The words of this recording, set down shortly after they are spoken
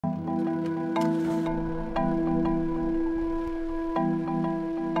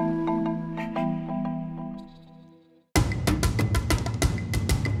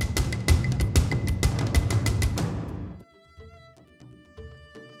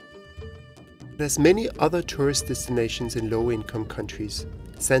As many other tourist destinations in low-income countries,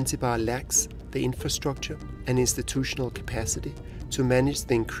 Zanzibar lacks the infrastructure and institutional capacity to manage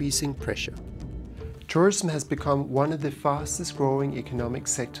the increasing pressure. Tourism has become one of the fastest growing economic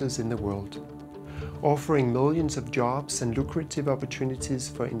sectors in the world, offering millions of jobs and lucrative opportunities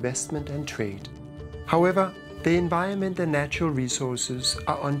for investment and trade. However, the environment and natural resources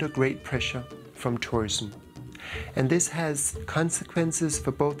are under great pressure from tourism, and this has consequences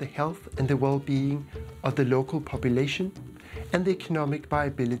for both the health and the well-being of the local population and the economic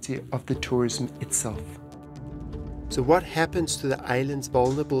viability of the tourism itself. So what happens to the island's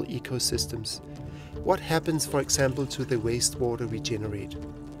vulnerable ecosystems? What happens, for example, to the wastewater we generate?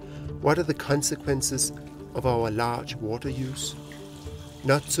 What are the consequences of our large water use?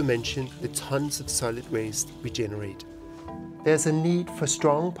 Not to mention the tons of solid waste we generate. There's a need for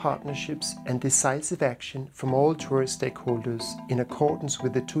strong partnerships and decisive action from all tourist stakeholders in accordance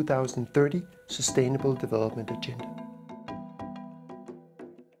with the 2030 Sustainable Development Agenda.